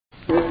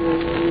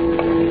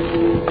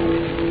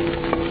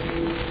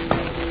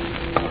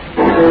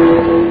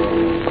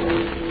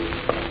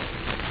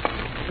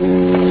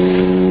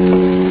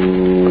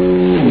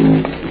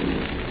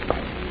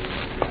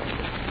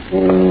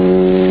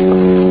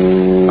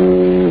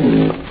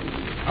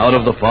Out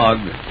of the fog,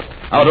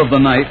 out of the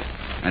night,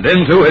 and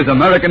into his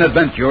American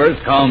adventures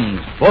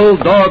comes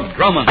Bulldog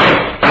Drummond.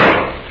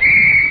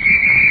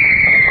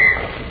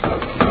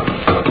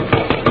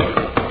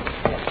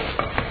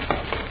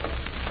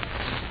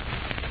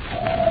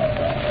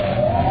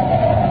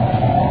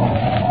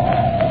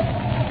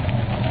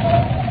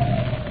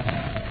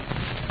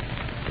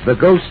 The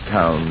ghost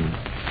town,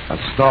 a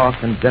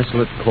stark and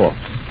desolate corpse,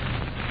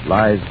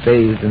 lies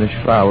bathed in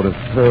a shroud of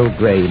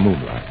pearl-gray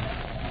moonlight.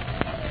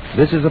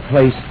 This is a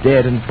place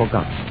dead and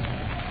forgotten.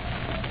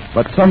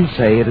 But some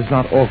say it is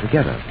not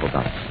altogether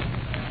forgotten.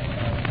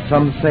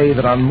 Some say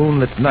that on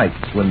moonlit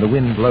nights when the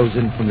wind blows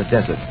in from the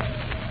desert,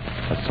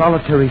 a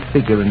solitary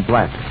figure in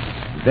black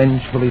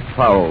vengefully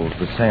prowls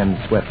the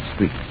sand-swept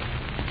streets.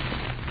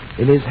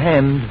 In his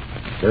hand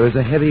there is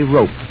a heavy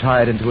rope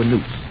tied into a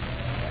noose,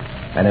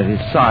 and at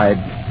his side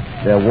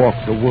there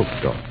walks a wolf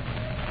dog.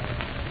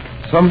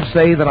 Some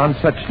say that on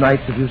such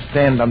nights, if you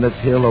stand on this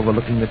hill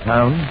overlooking the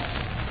town,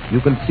 you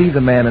can see the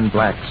man in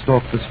black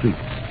stalk the streets.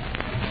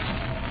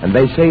 And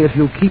they say if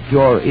you keep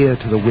your ear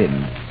to the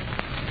wind,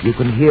 you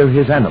can hear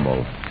his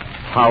animal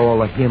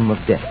howl a hymn of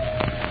death.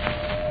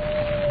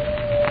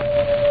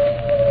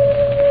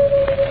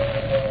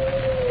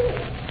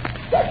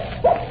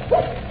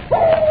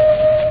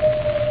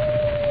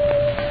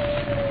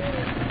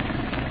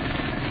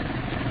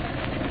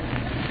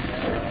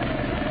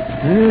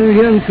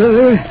 Young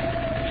feller,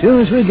 as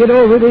soon as we get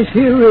over this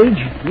here ridge,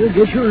 we'll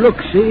get your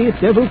look-see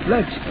at Devil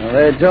Flats. Well,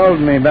 they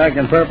told me back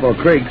in Purple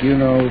Creek you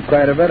know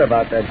quite a bit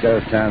about that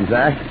ghost town,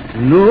 Zach.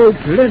 No,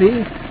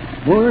 plenty.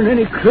 More than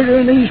any critter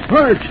in these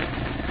parts.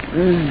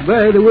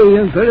 By the way,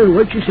 young feller,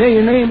 what you say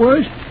your name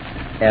was?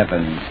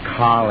 Evans.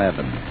 Carl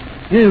Evans.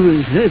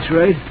 Evans, that's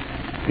right.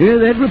 Yeah,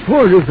 that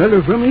reporter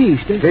feller from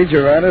East.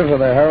 Feature writer for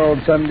the Herald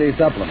Sunday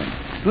Supplement.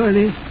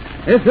 Funny.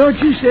 I thought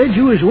you said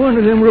you was one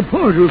of them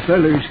reporter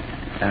fellers.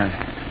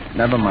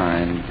 Never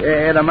mind.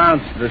 It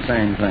amounts to the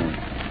same thing.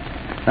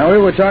 Now, we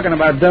were talking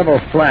about Devil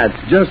Flats.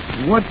 Just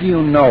what do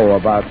you know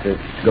about this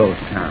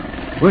ghost town?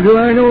 What do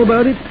I know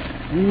about it?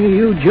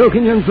 You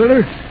joking, young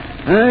feller?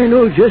 I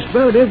know just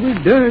about every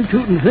darn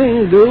tootin' thing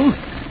to do.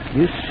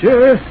 Yes,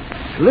 sir.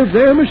 Lived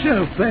there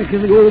myself back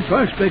in the old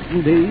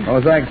prospecting days. Well,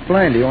 as I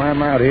explained to you,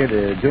 I'm out here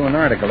to do an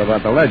article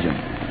about the legend.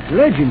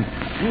 Legend?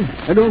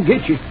 I don't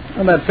get you.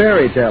 And that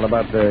fairy tale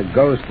about the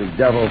ghost of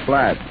Devil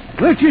Flats.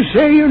 What you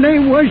say your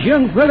name was,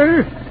 young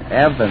feller?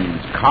 Evans.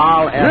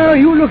 Carl Evans. Now,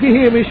 you looky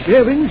here, Mr.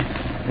 Evans.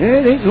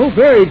 That ain't no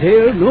fairy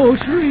tale, no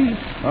siree.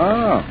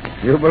 Oh,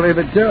 you believe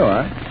it too,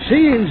 huh?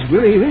 Seeing's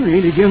believing,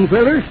 ain't it, young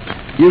feller?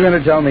 You going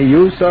to tell me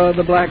you saw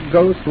the black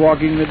ghost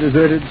walking the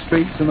deserted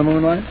streets in the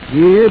moonlight?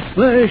 Yep,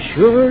 I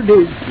sure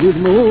did, with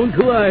my own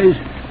two eyes.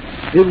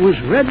 It was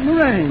Red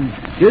Moran,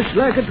 just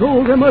like I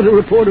told them other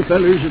reporter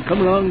fellers that come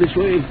along this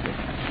way.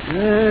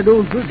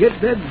 Don't forget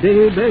that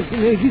day back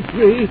in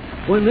 '83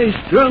 when they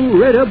strung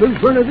Red up in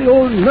front of the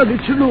old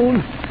Nugget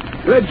Saloon.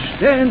 Red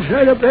stands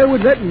right up there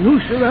with that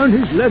noose around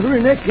his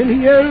leathery neck, and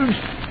he yells,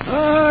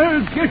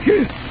 "I'll get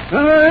you!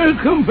 I'll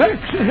come back,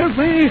 so help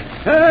me!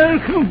 I'll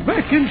come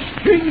back and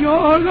string you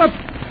all up!"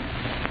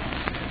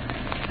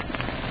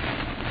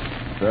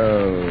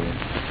 So,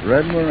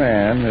 Red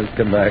Moran has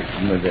come back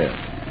from the dead.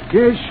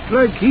 Just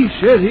like he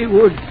said he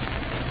would.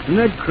 And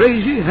that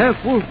crazy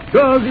half-wolf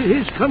dog of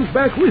his comes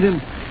back with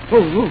him.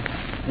 Oh,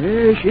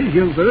 there she is,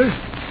 young fella.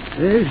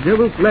 There's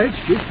Devil Flats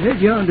just ahead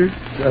yonder.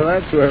 So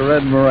that's where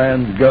Red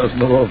Moran's ghost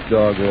and the wolf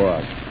dog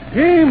was.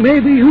 Hey,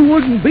 maybe you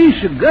wouldn't be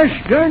so gosh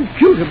darn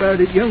cute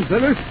about it, young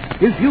fella,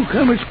 if you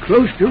come as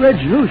close to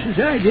Red's noose as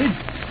I did.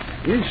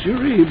 Yes,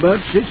 sirree, about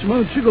 6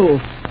 months ago,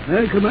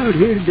 I come out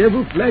here to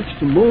Devil Flats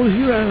to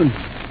mosey around.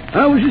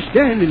 I was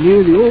a-standing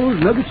near the old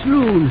Nugget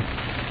Saloon.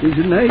 It was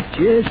a night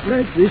just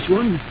like this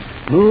one.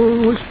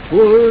 Moon was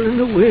full and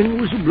the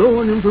wind was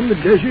blowing in from the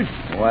desert.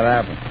 What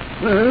happened?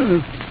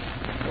 Well,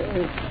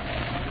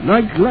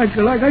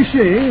 like I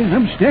say,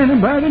 I'm standing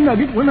by the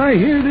Nugget when I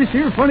hear this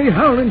here funny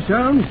howling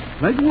sound,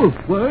 like a wolf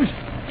was.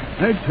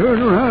 I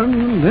turn around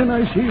and then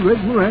I see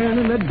Red Moran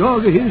and that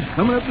dog of his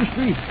coming up the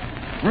street.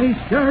 I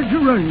start to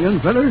run, young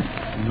feller,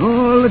 and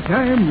all the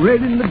time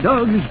Red and the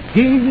dog is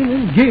gaining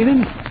and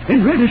gaining,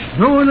 and Red is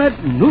throwing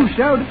that noose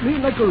out at me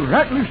like a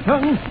rattler's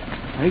tongue.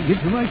 I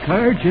get to my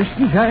car just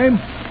in time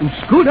and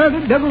scoot out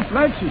of Devil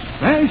Flats as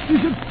fast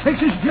as a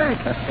Texas Jack.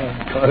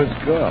 Close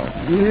call.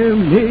 Yeah,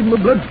 made my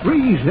blood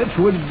freeze, that's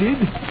what it did.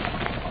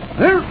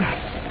 Well,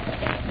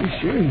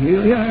 sure,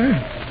 here we are.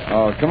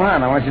 Oh, come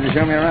on, I want you to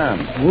show me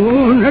around.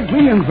 Oh, not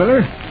me, young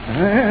feller.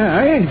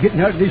 I ain't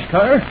getting out of this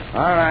car.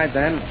 All right,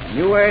 then.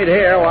 You wait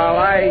here while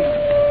I...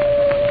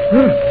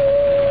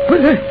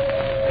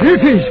 There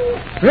it is.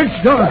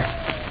 Red's dog.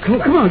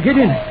 Come on, get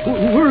in.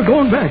 We're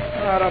going back.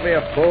 Oh, don't be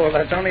a fool.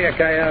 That's only a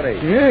coyote.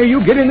 Yeah,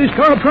 you get in this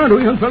car pronto,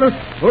 young fella,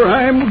 or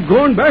I'm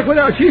going back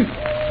without you.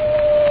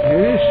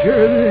 Yes,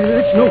 sir,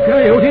 that's no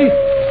coyote.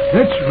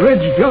 That's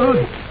Red's dog.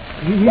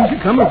 He's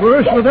a-coming for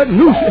us with that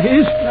noose of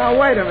his. Now,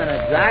 wait a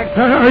minute, Zach.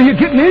 Are you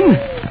getting in?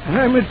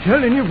 I'm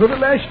a-telling you for the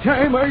last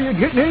time. Are you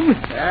getting in?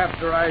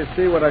 After I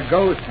see what a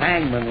ghost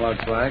hangman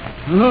looks like.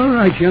 All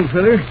right, young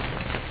feller.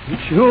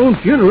 It's your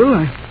own funeral.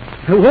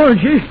 I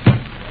warned you.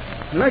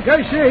 Like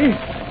I say,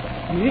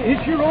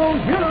 it's your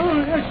own funeral.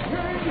 Yes,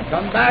 sir.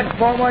 Come back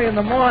for me in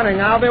the morning.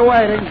 I'll be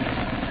waiting.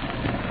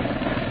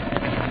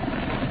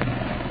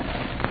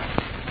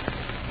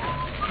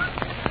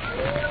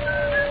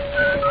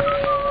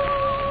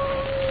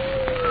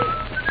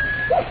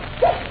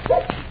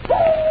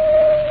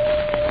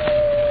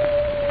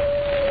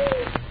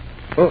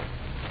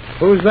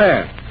 Who's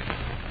there?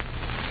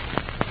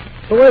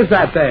 Who is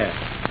that there?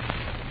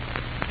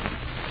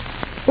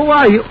 Who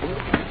are you?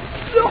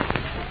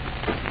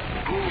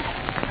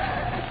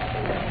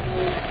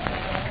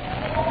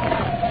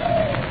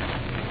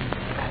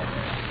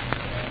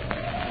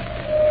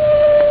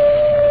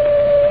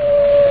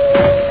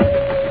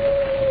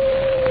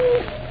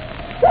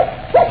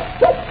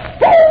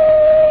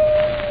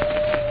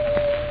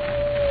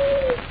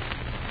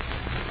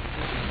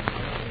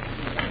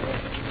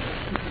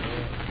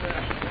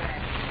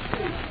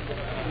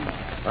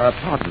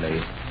 Pardon me.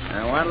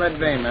 What'll it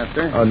be,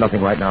 mister? Oh,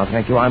 nothing right now,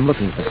 thank you. I'm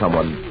looking for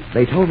someone.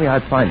 They told me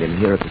I'd find him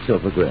here at the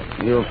Silver Grill.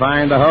 You'll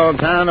find the whole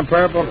town of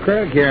Purple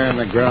Creek here in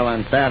the grill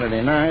on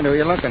Saturday night. Who are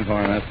you looking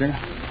for, mister?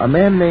 A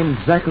man named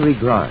Zachary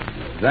Grimes.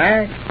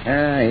 Zach?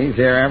 He's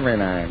here every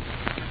night.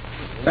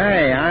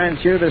 Say,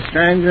 aren't you the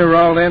stranger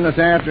rolled in this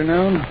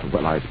afternoon?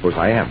 Well, I suppose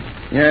I am.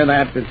 You're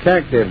that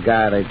detective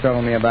guy they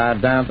told me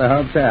about down at the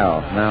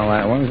hotel.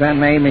 Now, what was that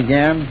name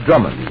again?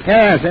 Drummond.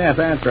 Yes,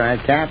 that's right,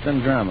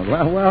 Captain Drummond.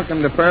 Well,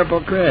 welcome to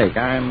Purple Creek.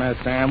 I'm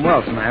Sam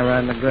Wilson. I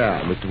run the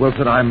grill. Mr.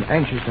 Wilson, I'm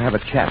anxious to have a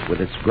chat with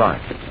this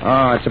Grimes.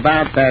 Oh, it's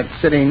about that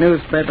city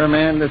newspaper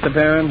man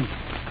disappearing?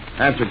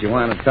 That's what you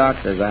want to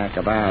talk to Zach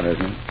about,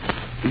 isn't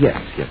it?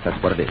 Yes,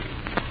 that's what it is.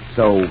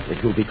 So,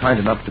 if you'll be kind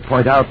enough to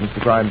point out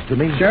Mr. Grimes to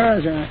me.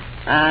 Sure.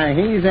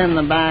 He's in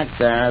the back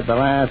there at the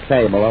last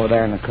table over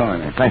there in the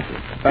corner. Thank you.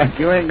 But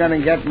you ain't going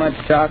to get much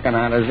talking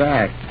out of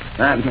Zach.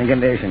 Not in the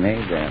condition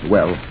he's in.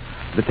 Well,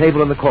 the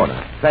table in the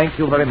corner. Thank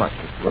you very much,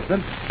 Mr.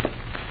 Wilson.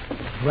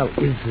 Well,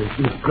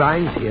 is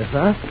Grimes here,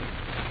 sir?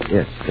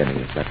 Yes,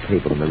 Denny, it's that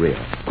table in the rear.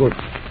 Good.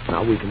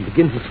 Now we can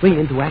begin to swing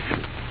into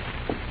action.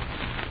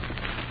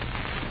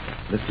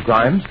 Mr.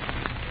 Grimes?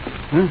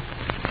 Huh?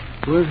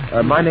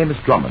 What? My name is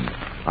Drummond.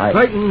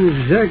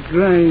 Fighting Zach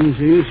Grimes,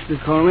 he used to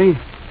call me.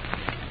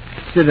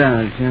 Sit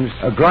down, gents.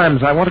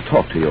 Grimes, I want to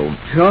talk to you.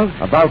 Talk?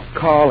 About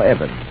Carl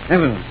Evans.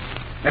 Evans.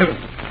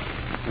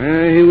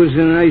 He was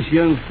a nice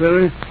young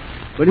fella,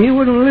 but he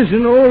wouldn't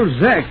listen to old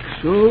Zach,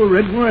 so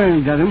Red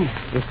Moran got him.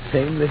 The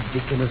same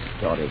ridiculous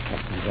story,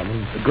 Captain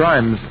Drummond.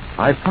 Grimes,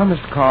 I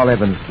promised Carl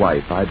Evans'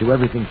 wife I'd do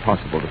everything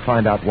possible to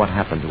find out what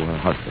happened to her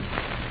husband.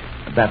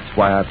 That's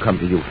why I've come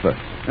to you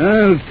first.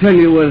 I'll tell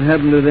you what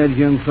happened to that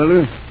young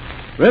fella.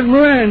 Red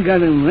Moran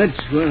got him. That's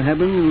what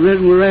happened.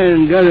 Red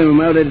Moran got him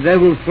out at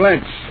Devil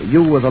Flats.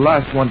 You were the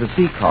last one to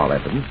see Carl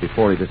Evans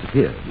before he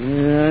disappeared.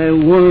 Yeah, I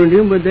warned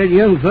him, but that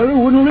young fellow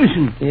wouldn't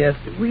listen. Yes,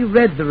 we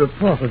read the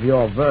report of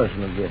your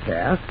version of the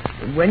affair.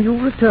 When you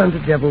returned to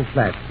Devil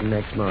Flats the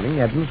next morning,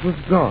 Evans was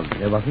gone.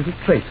 There wasn't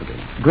a trace of him.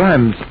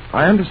 Grimes,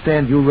 I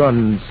understand you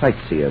run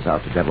sightseers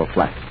out to Devil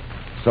Flats.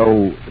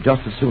 So,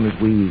 just as soon as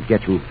we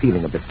get you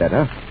feeling a bit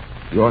better,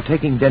 you're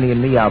taking Denny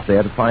and me out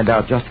there to find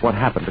out just what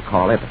happened to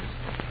Carl Evans.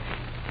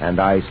 And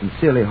I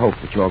sincerely hope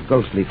that your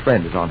ghostly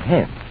friend is on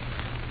hand.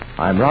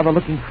 I'm rather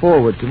looking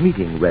forward to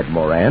meeting Red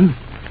Moran.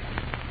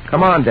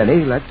 Come on,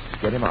 Denny, let's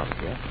get him out of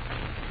here.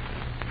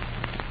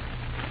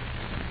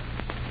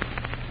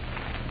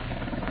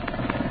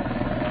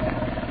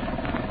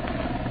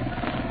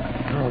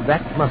 Oh,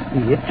 that must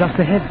be it, just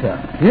ahead, sir.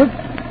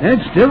 Yep,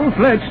 that's Devil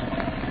Flats.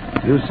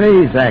 You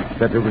say, Zach,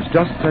 that it was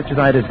just such a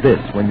night as this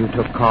when you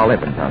took Carl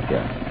Evans out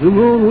there. The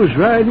moon was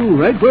riding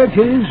right where it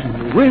is,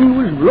 and the wind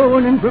was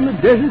blowing in from the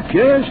desert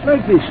just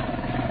like this.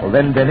 Well,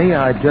 then, Denny,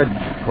 I judge,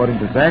 according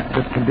to Zach,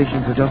 that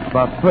conditions are just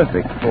about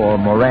perfect for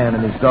Moran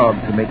and his dog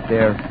to make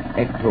their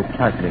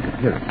ectoplasmic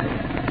appearance.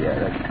 Yeah,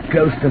 the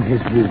ghost of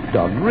his wolf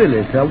dog.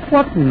 Really, sir,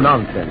 what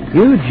nonsense.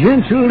 You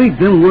gents will leak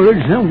them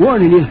words, I'm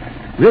warning you.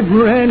 Red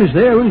Moran is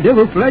there and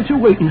Devil Flats are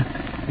waiting.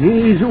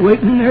 He's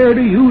waiting there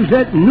to use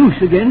that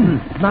noose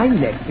again. My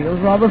neck feels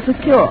rather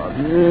secure.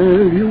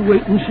 You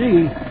wait and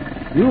see.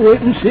 You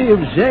wait and see if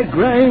Zach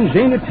Grimes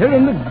ain't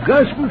a-telling the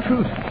gospel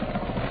truth.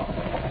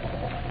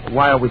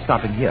 Why are we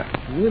stopping here?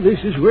 Well, this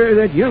is where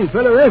that young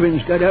fellow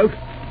Evans got out.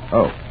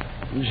 Oh.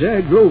 When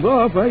Zach drove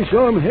off, I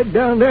saw him head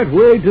down that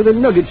way to the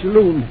Nugget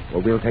Saloon.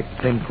 Well, we'll take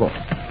the same course.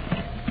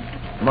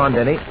 Come on,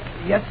 Denny.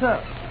 Yes, sir.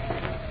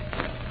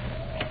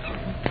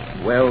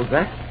 Well,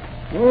 Zach?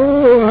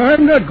 Oh,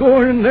 I'm not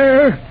going in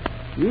there.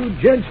 You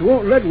gents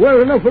won't let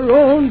well enough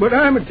alone, but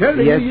I'm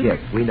a-telling you... Yes,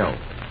 we know.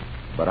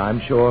 But I'm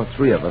sure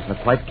three of us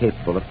are quite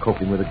capable of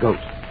coping with a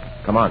ghost.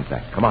 Come on,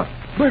 Zach, come on.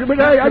 But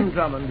Captain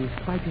Drummond is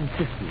quite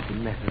insistent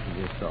in matters of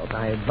this sort.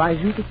 I advise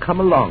you to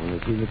come along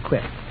as he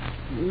requests.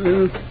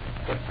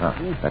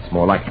 That's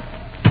more like it.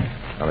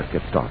 Now let's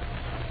get started.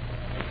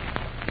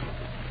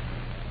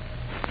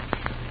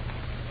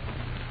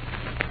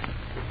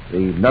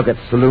 The Nugget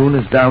Saloon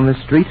is down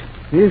this street?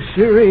 Yes,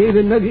 sir.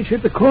 The Nugget's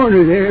at the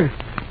corner there.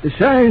 The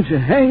sign's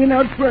hanging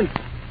out front.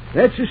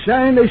 That's the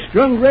sign they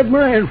strung Red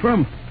Moran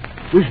from.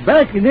 It was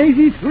back in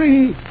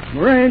 83.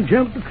 Moran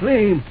jumped the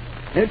claim.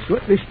 That's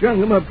what they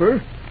strung him up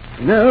for.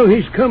 Now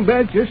he's come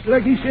back just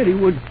like he said he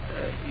would.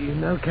 You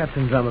know,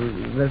 Captain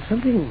Drummond, there's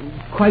something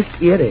quite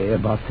eerie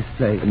about this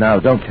place. Now,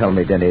 don't tell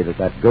me, Denny,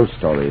 that ghost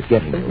story is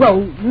getting you.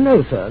 Well,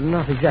 no, sir,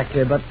 not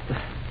exactly, but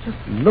just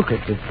look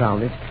at this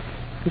town.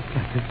 It's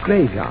like a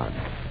graveyard.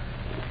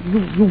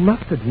 You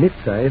must admit,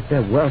 sir, if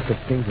there were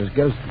such things as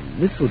ghosts,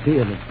 this would be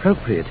an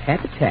appropriate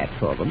habitat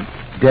for them.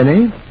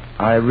 Denny,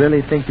 I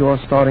really think you're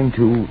starting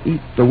to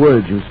eat the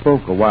words you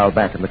spoke a while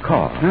back in the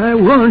car. I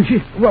warned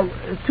you. Well,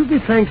 to be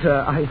frank,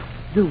 sir, I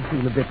do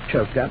feel a bit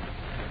choked up.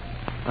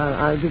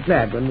 I'll be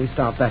glad when we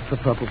start back for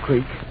Purple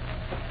Creek.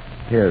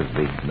 Here's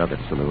the Nugget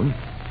Saloon.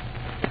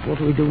 What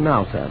do we do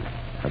now, sir?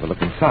 Have a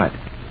look inside.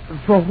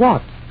 For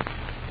what?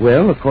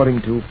 Well,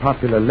 according to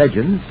popular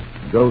legends,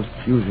 ghosts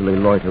usually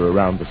loiter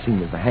around the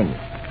scene of the hanging.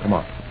 Come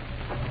on.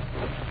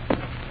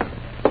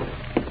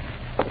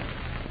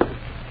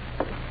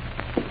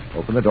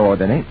 Open the door,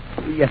 Denny.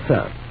 Yes,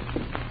 sir.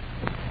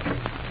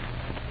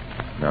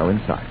 Now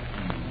inside.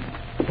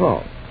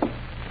 Well,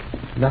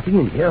 nothing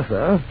in here,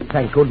 sir.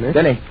 Thank goodness.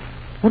 Denny.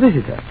 What is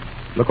it, sir?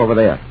 Look over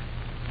there.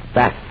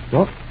 That.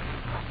 What?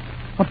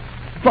 A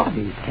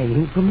body's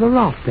hanging from the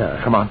rafter.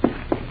 Come on.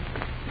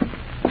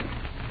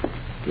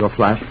 Your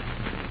flash?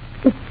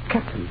 Oh,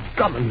 Captain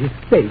Drummond, his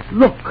face.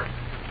 Look.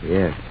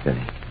 Yes,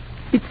 Denny.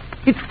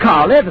 It's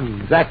Carl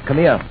Evans. Zach, come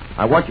here.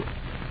 I want you.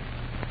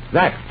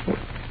 Zach.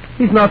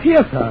 He's not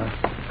here, sir.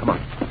 Come on.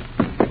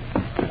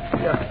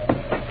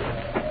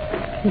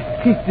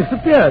 He's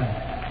disappeared.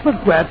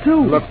 But where to?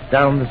 Look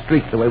down the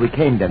street the way we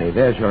came, Denny.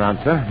 There's your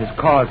answer. His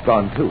car's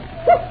gone, too.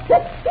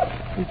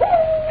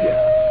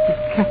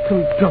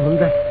 Captain Drummond,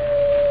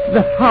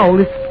 that howl,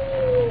 it's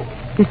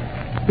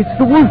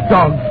the wolf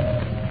dog.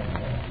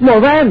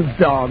 Moran's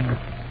dog.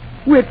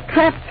 We're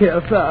trapped here,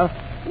 sir.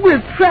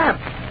 We're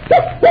trapped.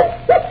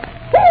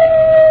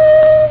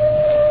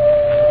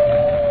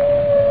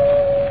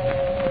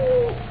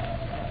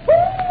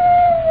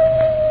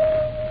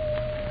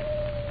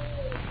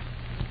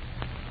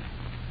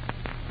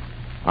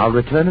 I'll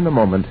return in a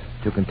moment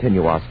to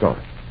continue our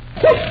story.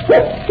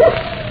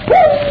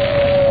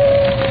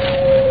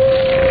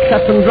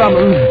 Captain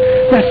Drummond,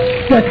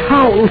 that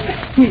howl,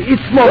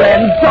 it's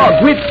Moran's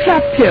dog. We're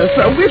trapped here,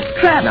 sir. We're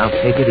trapped. Now,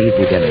 take it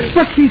easy, Denny.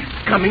 But he's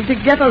coming to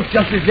get us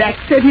just as Zach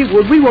said he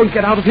would. We won't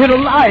get out of here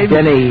alive.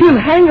 Denny. He'll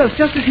hang us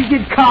just as he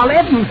did Carl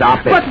Evans.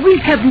 Stop it. But we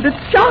haven't a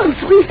chance.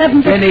 We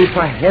haven't a... Denny,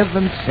 for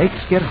heaven's sakes,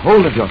 get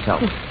hold of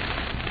yourself.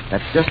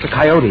 That's just a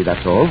coyote,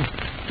 that's all.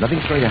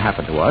 Nothing's going to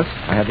happen to us.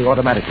 I have the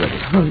automatic ready.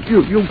 Oh,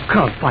 you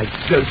can't fight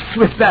ghosts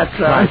with that,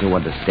 sir. Try to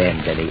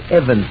understand, Denny.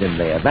 Evans in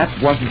there. That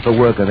wasn't the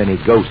work of any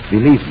ghost,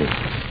 believe me.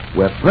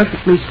 We're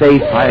perfectly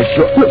safe, I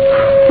assure... Look,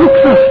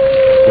 sir.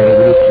 Denny,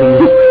 will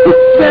you please... Look,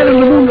 there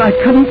in the moonlight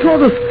coming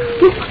toward us.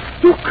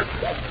 Look.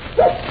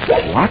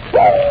 What?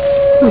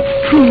 It's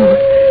true.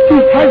 He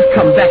has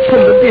come back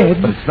from the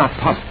dead. But it's not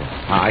possible.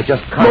 I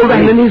just can't...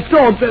 Moran and his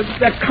dog,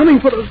 they're coming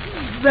for us.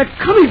 They're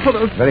coming for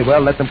us. Very well,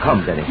 let them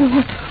come, Denny.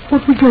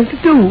 What are we going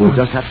to do? We'll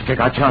just have to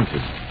take our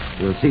chances.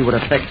 We'll see what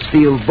effect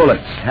steel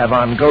bullets have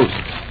on ghosts.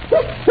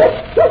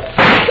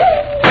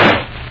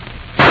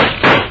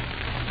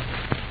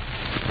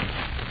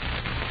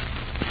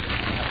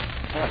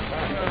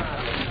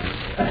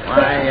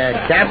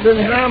 Why,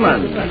 Captain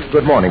Drummond.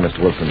 Good morning, Mr.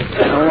 Wilson.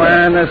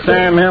 Where in the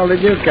Sam Hill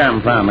did you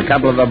come from? A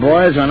couple of the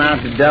boys went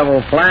out to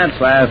Devil Flats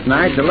last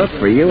night to look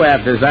for you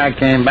after Zach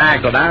came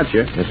back without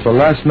you. Yes, well,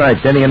 last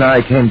night, Denny and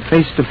I came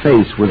face to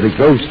face with the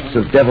ghosts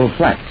of Devil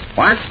Flats.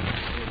 What?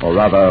 Or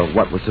rather,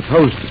 what was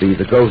supposed to be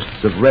the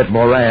ghosts of Red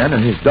Moran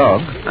and his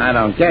dog. I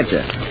don't get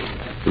you.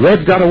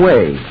 Red got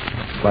away,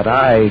 but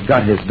I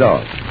got his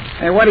dog.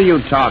 Hey, what are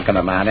you talking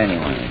about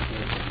anyway?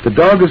 The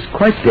dog is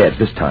quite dead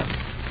this time.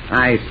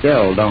 I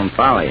still don't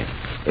follow you.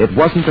 It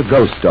wasn't a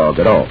ghost dog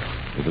at all.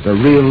 It was a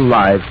real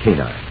live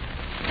canine.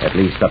 At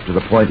least up to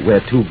the point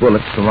where 2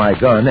 bullets from my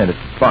gun entered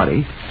its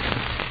body.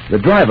 The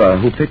driver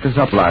who picked us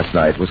up last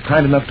night was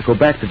kind enough to go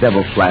back to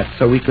Devil Flats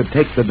so we could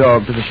take the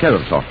dog to the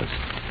sheriff's office.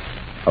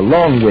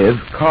 Along with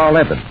Carl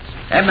Evans.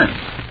 Evans?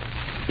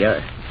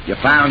 You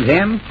found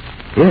him?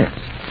 Yes.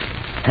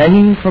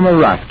 Hanging from a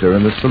rafter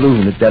in the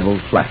saloon at Devil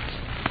Flats.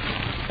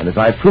 And as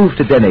I proved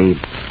to Denny,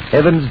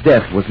 Evans'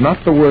 death was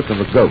not the work of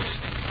a ghost,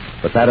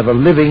 but that of a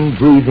living,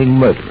 breathing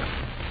murderer.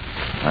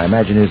 I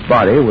imagine his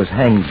body was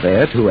hanged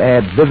there to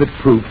add vivid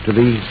proof to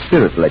the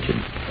spirit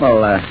legend.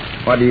 Well,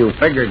 what do you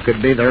figure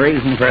could be the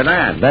reason for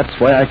that? That's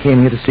why I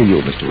came here to see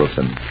you, Mr.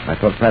 Wilson. I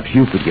thought perhaps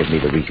you could give me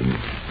the reason.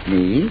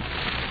 Me?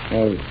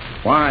 Oh,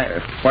 why?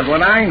 What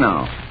would I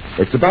know?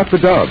 It's about the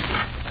dog.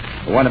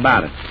 What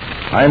about it?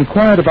 I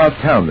inquired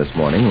about town this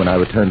morning when I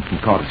returned from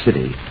Carter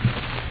City.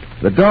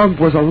 The dog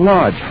was a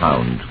large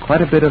hound,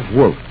 quite a bit of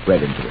wolf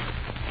bred into it.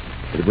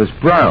 It was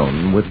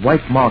brown with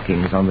white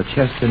markings on the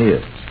chest and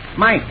ears.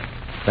 Mike.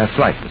 That's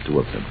right, Mr.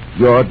 Wilson.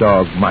 Your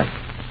dog, Mike.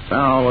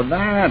 So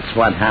that's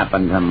what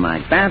happened to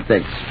Mike. That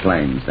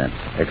explains it.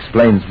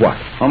 Explains what?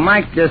 Well,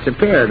 Mike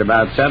disappeared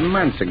about 7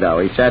 months ago.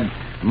 He said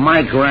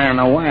Mike ran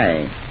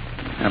away.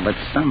 But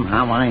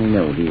somehow I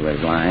knew he was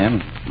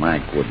lying.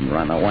 Mike wouldn't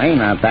run away,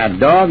 not that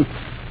dog.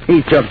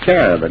 He took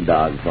care of the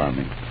dog for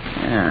me.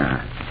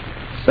 Yeah.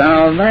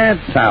 So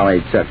that's how he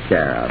took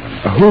care of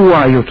him. Who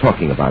are you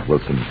talking about,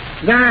 Wilson?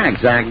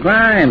 Zach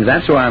Grimes.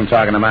 That's who I'm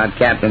talking about,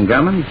 Captain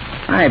Drummond.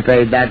 I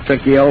paid that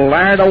tricky old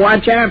liar to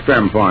watch after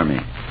him for me.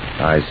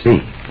 I see.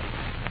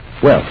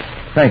 Well,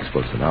 thanks,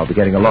 Wilson. I'll be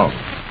getting along.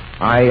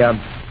 I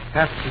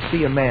have to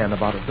see a man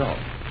about a dog.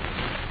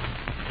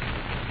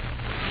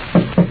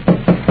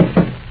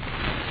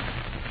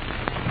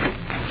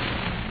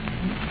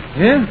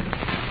 Yeah?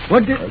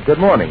 What did... Good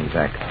morning,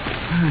 Zach.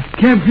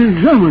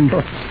 Captain Drummond.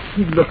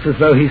 He looks as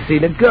though he's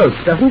seen a ghost,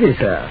 doesn't he,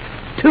 sir?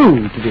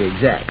 2, to be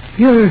exact.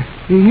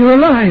 You're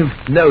alive.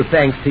 No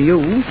thanks to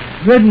you.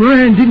 Red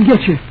Moran didn't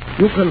get you.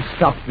 You can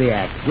stop the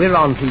act. We're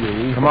on to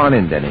you. Come on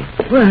in, Denny.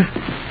 Well,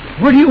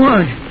 what do you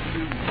want?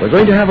 We're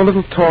going to have a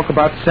little talk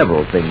about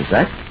several things,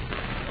 Zach.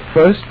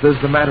 First,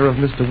 there's the matter of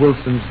Mr.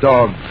 Wilson's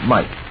dog,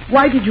 Mike.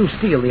 Why did you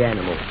steal the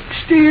animal?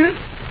 Steal it?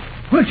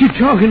 What you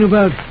talking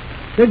about?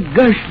 The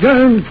gosh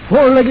darn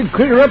four-legged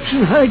critter ups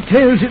and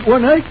hightails it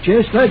one night,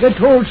 just like I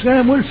told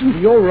Sam Wilson.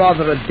 You're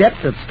rather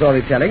adept at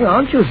storytelling,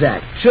 aren't you,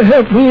 Zach? So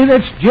help me,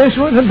 that's just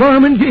what the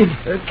varmint did.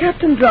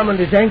 Captain Drummond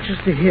is anxious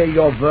to hear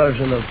your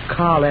version of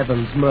Carl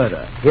Evans'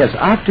 murder. Yes,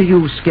 after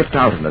you skipped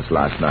out on us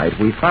last night,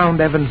 we found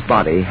Evans'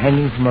 body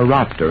hanging from a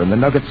rafter in the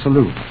Nugget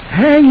Saloon.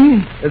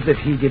 Hanging? As if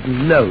he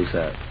didn't know,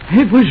 sir.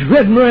 It was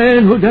Red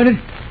Moran who done it.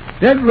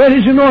 That red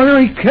is an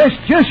ornery cast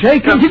just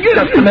aching to get...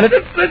 Just a minute.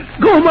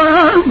 Let go of my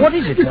arm. What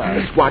is it, sir?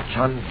 This watch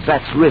on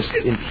Zach's wrist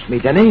interests me,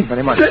 Denny,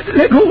 very much.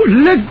 Let go.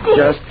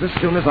 Just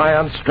as soon as I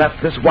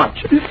unstrap this watch.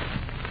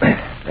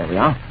 There we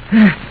are.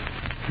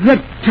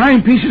 That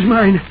timepiece is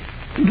mine.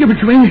 Give it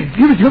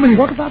to me.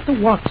 What about the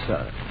watch,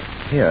 sir?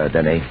 Here,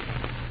 Denny.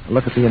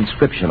 Look at the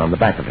inscription on the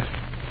back of it.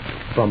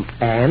 From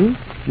Anne,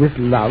 with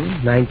love,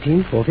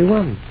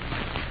 1941.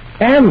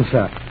 Anne,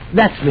 sir.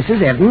 That's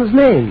Mrs. Evans'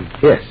 name.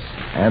 Yes,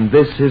 and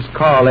this is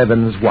Carl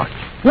Evans' watch.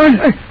 What?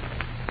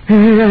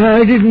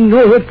 I didn't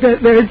know that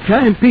there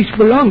timepiece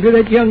belonged to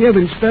that young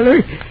Evans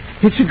feller.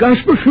 It's a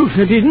gospel truth,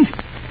 I didn't.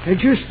 I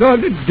just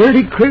thought the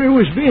dirty critter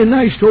was being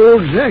nice to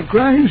old Zach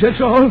Grimes,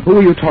 that's all. Who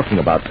are you talking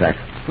about, Zach?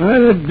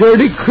 Well, the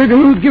dirty critter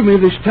who gave me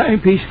this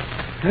timepiece.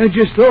 I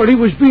just thought he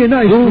was being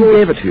nice to Who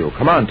gave it to you?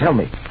 Come on, tell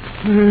me.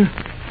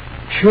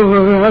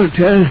 Sure, I'll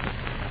tell.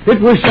 It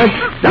was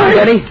that... Down,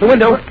 Denny, the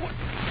window.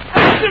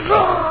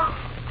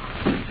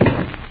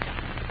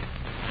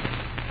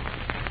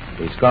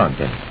 He's gone,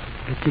 Denny.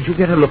 Did you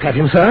get a look at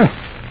him, sir?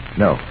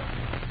 No.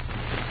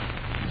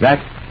 Zach?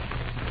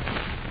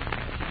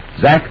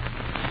 Zach?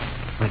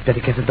 I'd better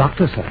get a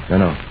doctor, sir.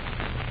 No.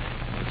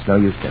 It's no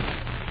use, Denny.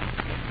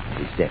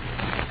 He's dead.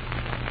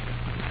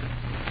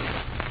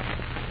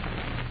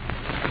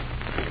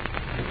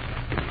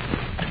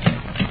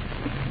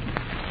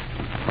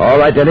 All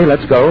right, Denny,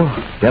 let's go.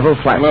 Devil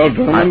Flat. Hello,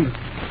 Drummond.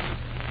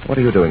 What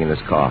are you doing in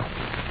this car?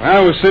 I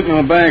was sitting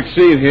on the back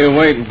seat here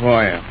waiting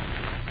for you.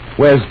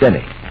 Where's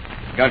Denny?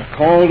 Got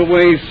called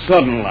away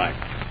sudden like.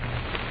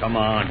 Come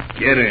on,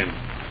 get in.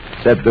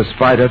 Said the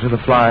spider to the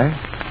fly.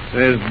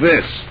 Says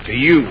this to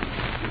you.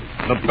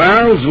 The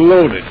barrel's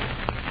loaded.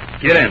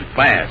 Get in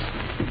fast.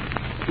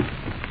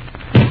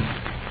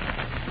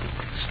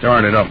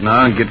 Start it up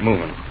now and get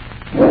moving.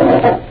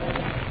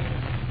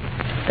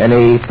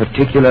 Any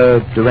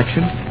particular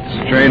direction?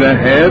 Straight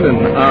ahead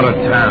and out of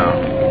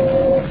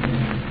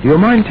town. Do you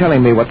mind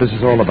telling me what this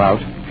is all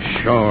about?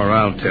 Sure,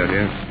 I'll tell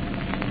you.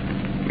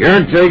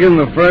 You're taking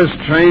the first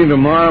train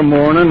tomorrow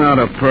morning out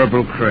of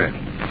Purple Creek.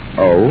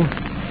 Oh?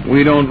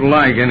 We don't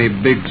like any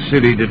big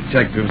city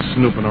detectives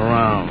snooping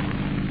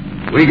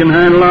around. We can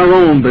handle our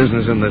own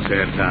business in this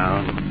here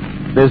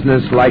town.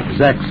 Business like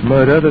Zach's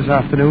murder this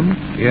afternoon?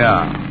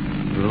 Yeah,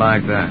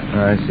 like that.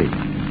 I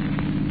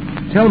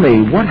see. Tell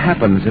me, what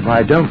happens if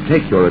I don't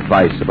take your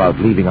advice about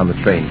leaving on the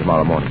train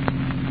tomorrow morning?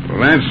 Well,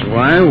 that's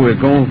why we're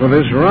going for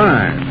this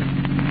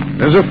ride.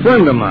 There's a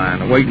friend of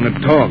mine waiting to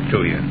talk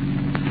to you.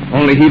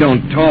 Only he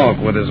don't talk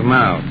with his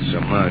mouth so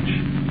much.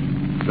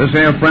 This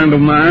here friend of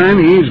mine,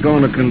 he's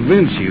going to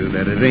convince you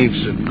that it ain't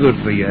so good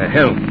for your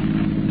health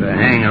to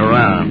hang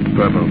around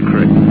Purple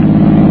Creek.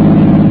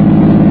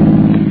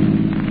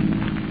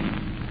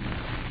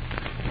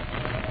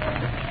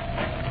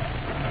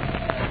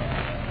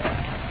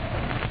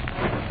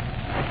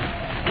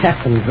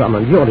 Captain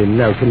Drummond, you're in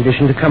no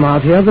condition to come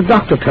out here. The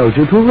doctor told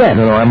you to rest.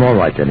 No, I'm all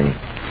right, Denny.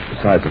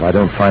 Besides, if I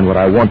don't find what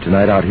I want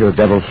tonight out here at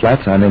Devil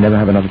Flats, I may never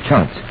have another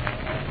chance.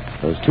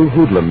 Those two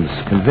hoodlums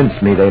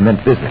convinced me they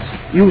meant business.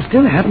 You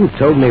still haven't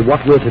told me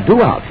what we're to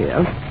do out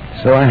here.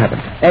 So I haven't.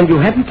 And you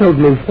haven't told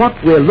me what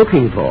we're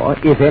looking for,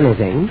 if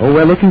anything. Oh,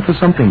 we're looking for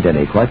something,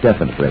 Denny, quite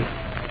definitely.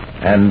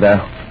 And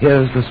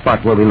here's the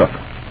spot where we look.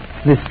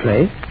 This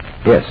place?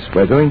 Yes,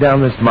 we're going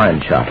down this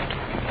mine shaft.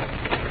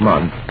 Come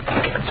on.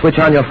 Switch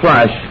on your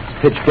flash.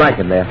 It's pitch black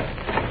in there.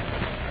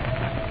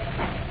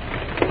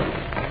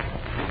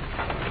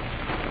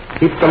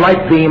 Keep the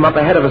light beam up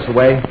ahead of us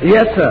away.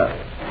 Yes, sir.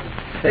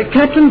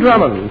 Captain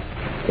Drummond,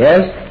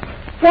 Yes?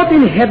 what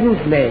in heaven's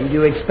name do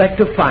you expect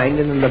to find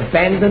in an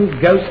abandoned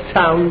ghost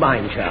town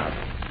mine shaft?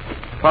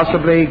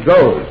 Possibly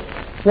gold.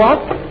 What?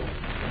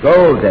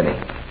 Gold, Denny.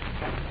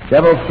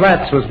 Devil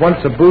Flats was once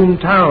a boom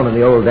town in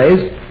the old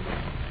days.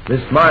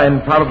 This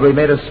mine probably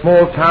made a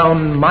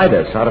small-town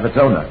Midas out of its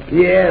owner.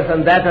 Yes,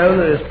 and that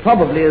owner is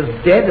probably as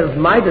dead as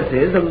Midas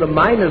is, and the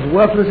mine as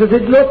worthless as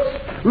it looks.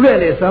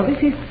 Really, sir,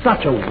 this is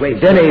such a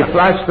waste. Denny,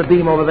 flash the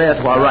beam over there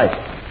to our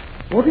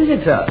right. What is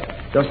it, sir?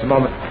 Just a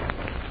moment.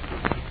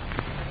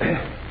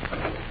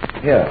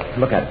 Here,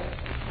 look at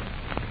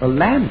it. A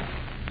lamp.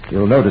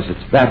 You'll notice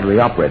it's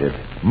battery-operated,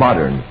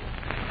 modern.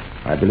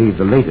 I believe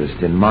the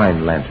latest in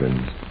mine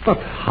lanterns. But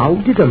how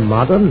did a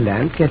modern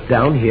lamp get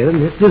down here in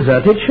this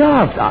deserted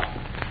shaft?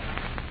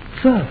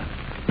 Sir,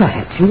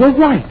 perhaps you were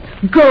right.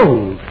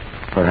 Gold.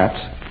 Perhaps.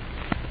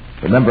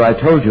 Remember, I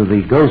told you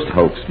the ghost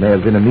hoax may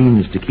have been a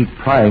means to keep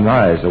prying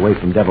eyes away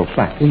from Devil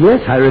Flats.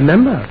 Yes, I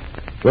remember.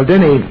 Well,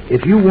 Denny,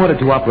 if you wanted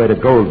to operate a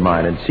gold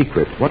mine in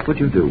secret, what would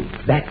you do?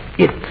 That's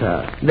it,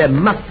 sir. There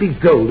must be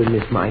gold in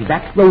this mine.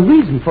 That's the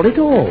reason for it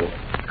all.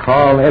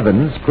 Carl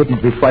Evans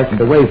couldn't be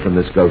frightened away from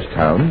this ghost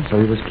town, so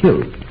he was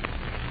killed.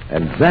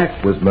 And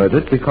Zach was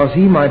murdered because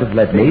he might have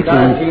led me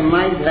Because to... he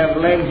might have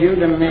led you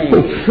to me.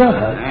 Oh,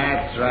 sir.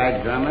 That's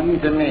right,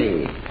 Drummond, to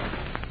me.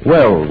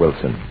 Well,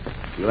 Wilson,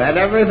 You had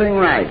everything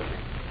right.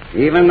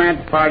 Even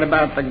that part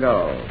about the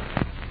gold.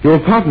 you'll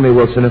pardon me,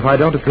 Wilson, if I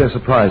don't appear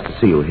surprised to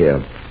see you here.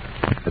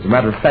 As a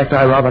matter of fact,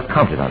 I rather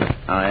counted on it.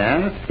 Oh,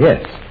 yes?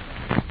 Yes.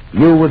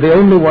 You were the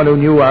only one who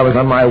knew I was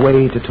on my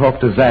way to talk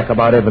to Zach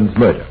about Evans'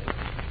 murder.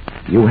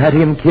 You had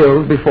him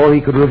killed before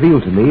he could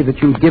reveal to me that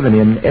you'd given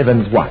him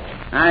Evans' watch.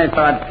 I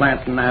thought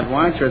planting that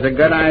watch was a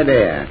good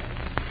idea.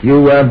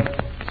 You,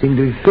 seem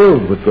to be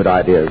filled with good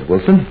ideas,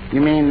 Wilson.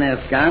 You mean this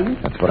gun?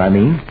 That's what I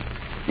mean.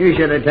 You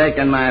should have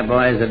taken my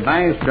boy's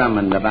advice,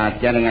 Drummond,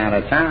 about getting out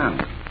of town.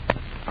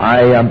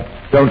 I,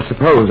 don't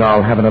suppose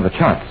I'll have another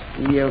chance.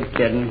 You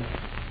kidding?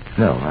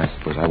 No, I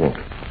suppose I won't.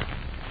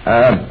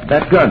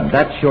 That gun,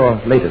 that's your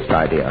latest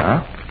idea,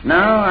 huh? No,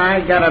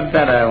 I got a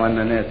better one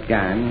than this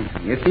gun.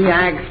 You see,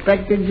 I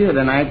expected you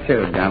tonight,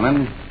 too,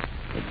 Drummond.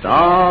 It's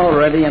all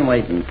ready and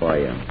waiting for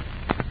you.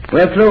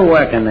 We're through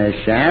working this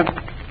shaft.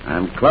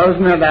 I'm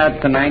closing it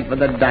out tonight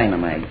with a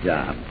dynamite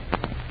job.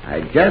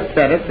 I just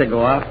set it to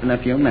go off in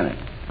a few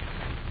minutes.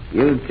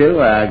 You two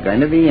are going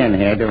to be in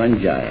here to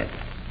enjoy it.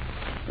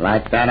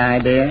 Like that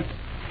idea?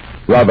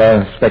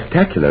 Rather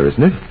spectacular,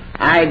 isn't it?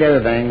 I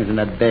do things in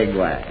a big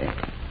way.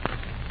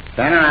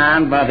 Turn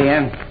around, both of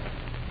you.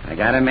 I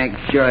gotta make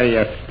sure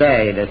you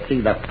stay to see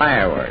the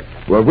fireworks.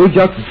 Well, we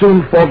just as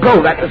soon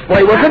forego that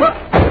display, Wilson.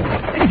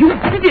 You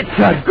did it,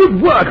 sir.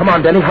 Good work. Come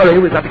on, Denny. Hurry.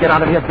 We've got to get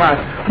out of here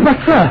fast. But,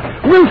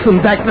 sir,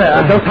 Wilson back there.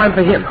 There's no time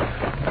for him.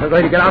 We're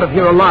going to get out of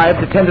here alive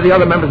to tend to the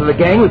other members of the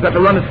gang. We've got to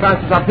run as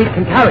fast as our feet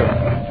can carry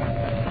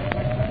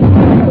us.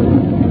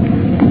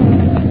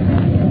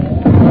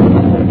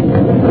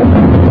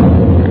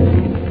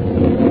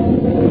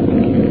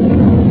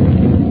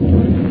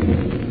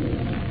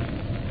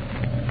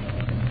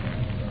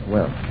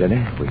 Well,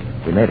 Denny,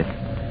 we made it.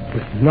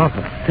 With not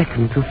a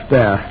second to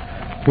spare.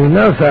 You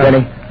know, sir...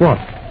 Denny. What?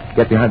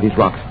 Get behind these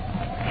rocks.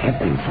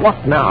 Heavens,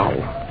 what now?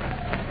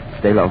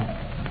 Stay low.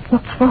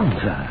 What's wrong,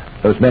 sir?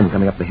 Those men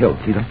coming up the hill.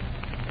 See them?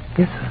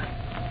 Yes,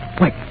 sir.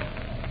 Wait.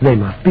 They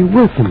must be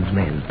Wilson's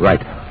men.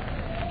 Right.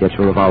 Get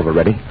your revolver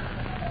ready.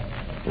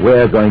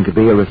 We're going to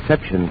be a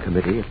reception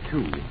committee of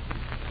two.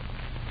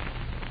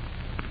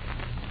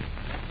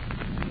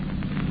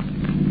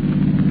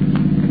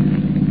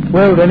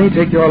 Well, Denny,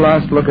 take your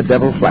last look at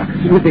Devil Flats.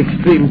 With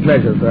extreme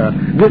pleasure, sir.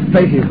 This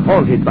place is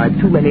haunted by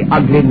too many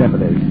ugly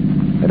memories.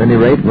 At any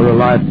rate, we're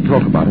alive to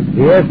talk about it.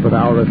 Yes, but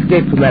our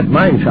escape from that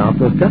mine shaft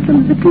was just a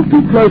little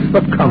too close for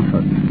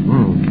comfort.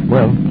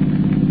 Well,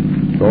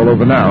 it's all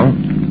over now.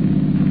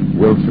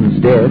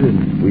 Wilson's dead,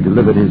 and we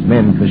delivered his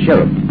men to the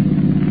sheriff.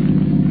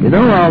 You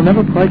know, I'll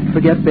never quite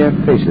forget their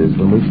faces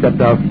when we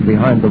stepped out from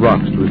behind the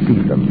rocks to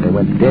receive them. They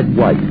went dead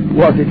white.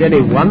 Was it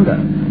any wonder?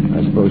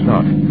 I suppose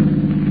not.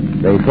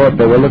 They thought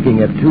they were looking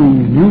at two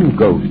new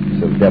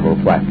ghosts of Devil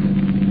Flats.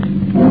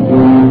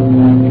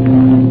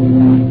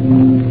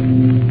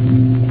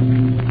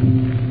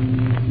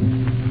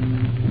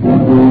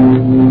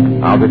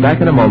 I'll be back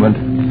in a moment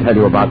to tell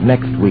you about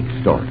next week's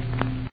story.